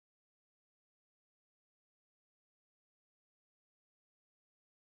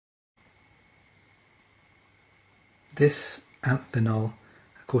this Amphenol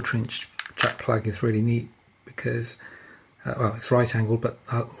 1/4 inch jack plug is really neat because well, it's right angled, but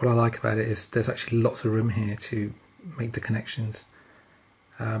what I like about it is there's actually lots of room here to make the connections.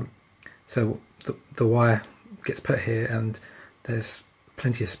 So the wire gets put here and there's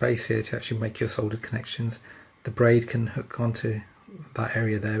plenty of space here to actually make your soldered connections. The braid can hook onto that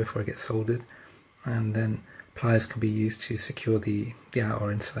area there before it gets soldered, and then pliers can be used to secure the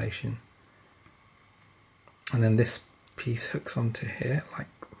outer insulation. And then this piece hooks onto here like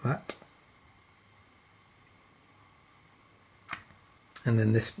that. And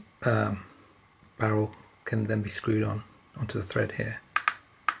then this barrel can then be screwed onto the thread here.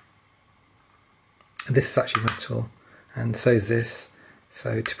 And this is actually metal, and so is this.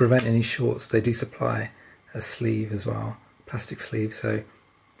 So to prevent any shorts, they do supply a sleeve as well, plastic sleeve. So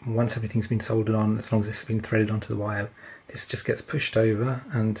once everything's been soldered on, as long as it's been threaded onto the wire, this just gets pushed over,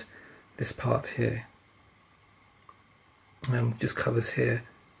 and this part here just covers here,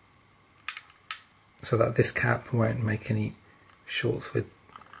 so that this cap won't make any shorts with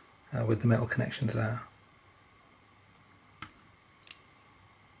the metal connections there.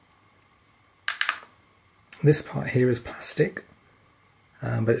 This part here is plastic,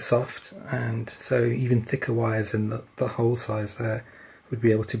 but it's soft, and so even thicker wires than the hole size there would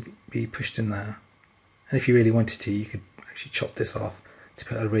be able to be pushed in there. And if you really wanted to, you could actually chop this off to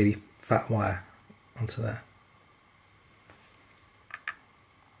put a really fat wire onto there.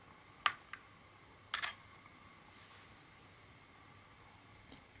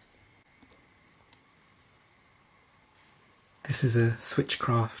 This is a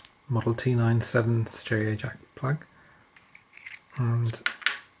Switchcraft Model T97 stereo jack plug, and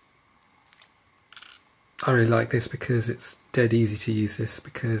I really like this because it's dead easy to use this,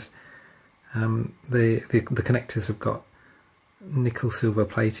 because the connectors have got nickel silver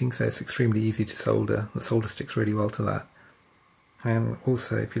plating, so it's extremely easy to solder. The solder sticks really well to that. And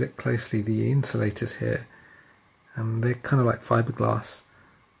also, if you look closely, the insulators here, they're kind of like fiberglass,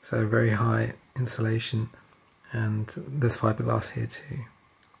 so very high insulation, and there's fiberglass here too.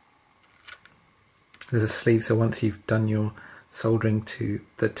 There's a sleeve, so once you've done your soldering to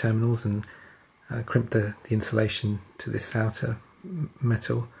the terminals and crimped the insulation to this outer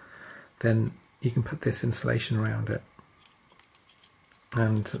metal, then you can put this insulation around it.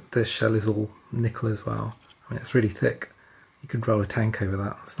 And the shell is all nickel as well. I mean, it's really thick. You could roll a tank over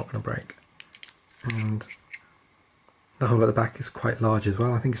that, it's not going to break. And the hole at the back is quite large as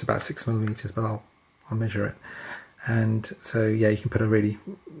well. I think it's about 6mm, but I'll measure it. And so yeah, you can put a really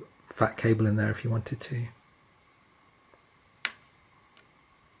fat cable in there if you wanted to.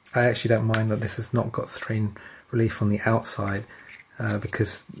 I actually don't mind that this has not got strain relief on the outside,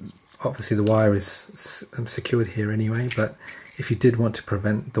 because obviously the wire is secured here anyway, but if you did want to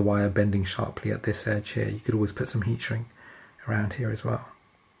prevent the wire bending sharply at this edge here, you could always put some heat shrink around here as well.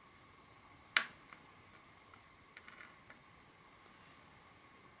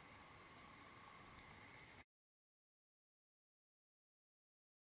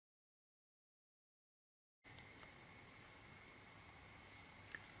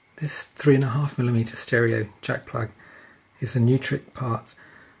 This 3.5mm stereo jack plug is a Neutrik part,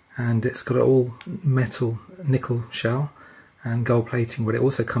 and it's got an all metal nickel shell and gold plating, but it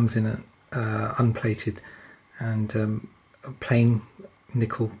also comes in an unplated and a plain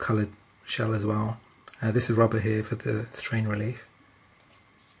nickel coloured shell as well. This is rubber here for the strain relief,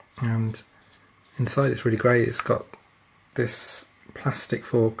 and inside it's really great. It's got this plastic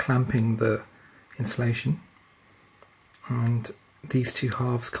for clamping the insulation, and these two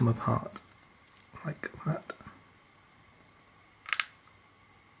halves come apart like that.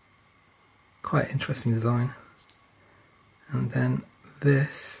 Quite interesting design. And then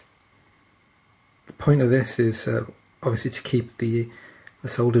this, the point of this is obviously to keep the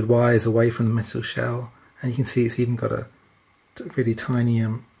soldered wires away from the metal shell, and you can see it's even got a really tiny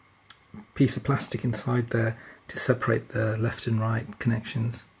piece of plastic inside there to separate the left and right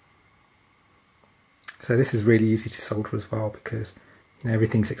connections. So this is really easy to solder as well, because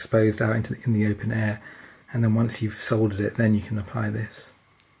everything's exposed out in the open air, and then once you've soldered it, then you can apply this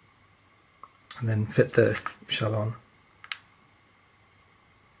and then fit the shell on.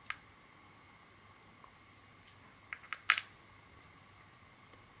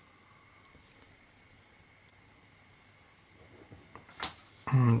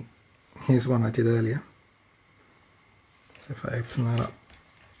 Here's one I did earlier. So if I open that up,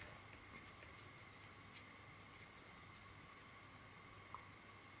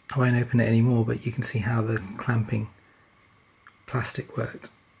 I won't open it anymore, but you can see how the clamping plastic worked.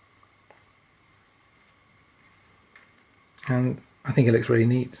 And I think it looks really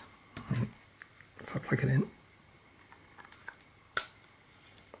neat. If I plug it in,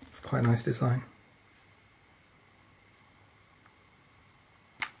 quite a nice design.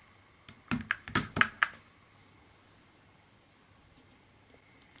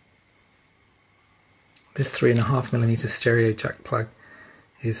 This 3.5mm stereo jack plug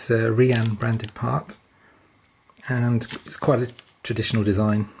is a REAN branded part, and it's quite a traditional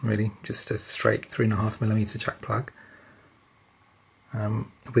design really, just a straight 3.5mm jack plug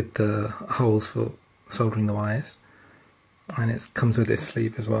with the holes for soldering the wires, and it comes with this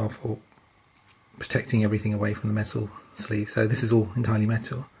sleeve as well for protecting everything away from the metal sleeve. So this is all entirely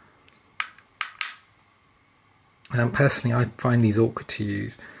metal. Personally, I find these awkward to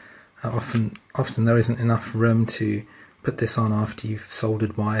use. Often there isn't enough room to put this on after you've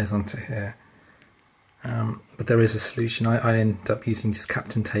soldered wires onto here. But there is a solution. I end up using just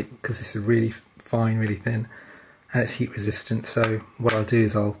Kapton tape because this is really fine, really thin, and it's heat resistant. So what I'll do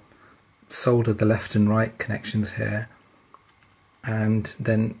is I'll solder the left and right connections here, and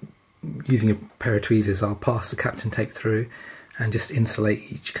then using a pair of tweezers I'll pass the Kapton tape through and just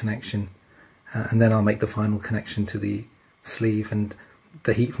insulate each connection, and then I'll make the final connection to the sleeve, and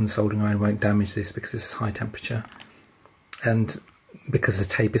the heat from the soldering iron won't damage this because it's high temperature. And because the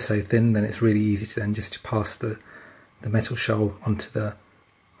tape is so thin, then it's really easy to then just pass the metal shell onto the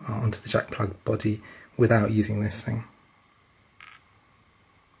jack plug body without using this thing.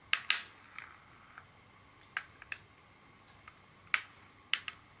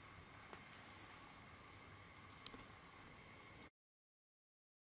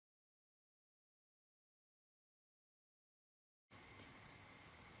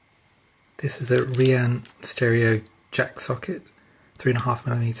 This is a REAN stereo jack socket,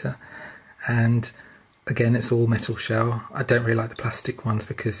 3.5mm, and again it's all metal shell. I don't really like the plastic ones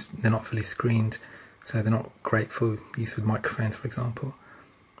because they're not fully screened, so they're not great for use with microphones, for example.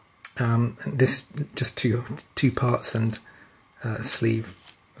 This just two parts and a sleeve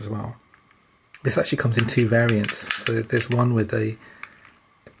as well. This actually comes in two variants. So there's one with a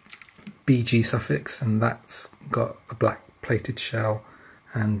BG suffix, and that's got a black plated shell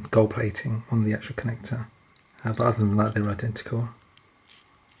and gold plating on the actual connector. But other than that, they're identical.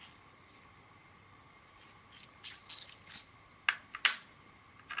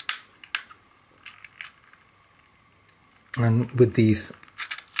 And with these,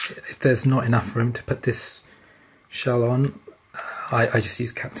 if there's not enough room to put this shell on, I just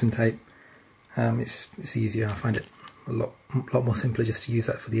use Kapton tape. It's easier. I find it a lot more simpler just to use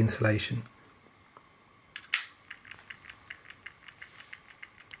that for the insulation.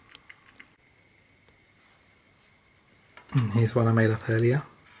 Here's what I made up earlier.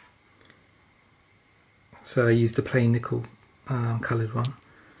 So I used a plain nickel coloured one,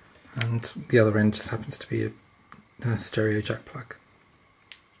 and the other end just happens to be a stereo jack plug.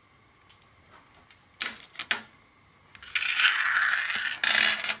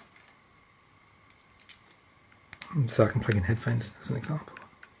 So I can plug in headphones as an example.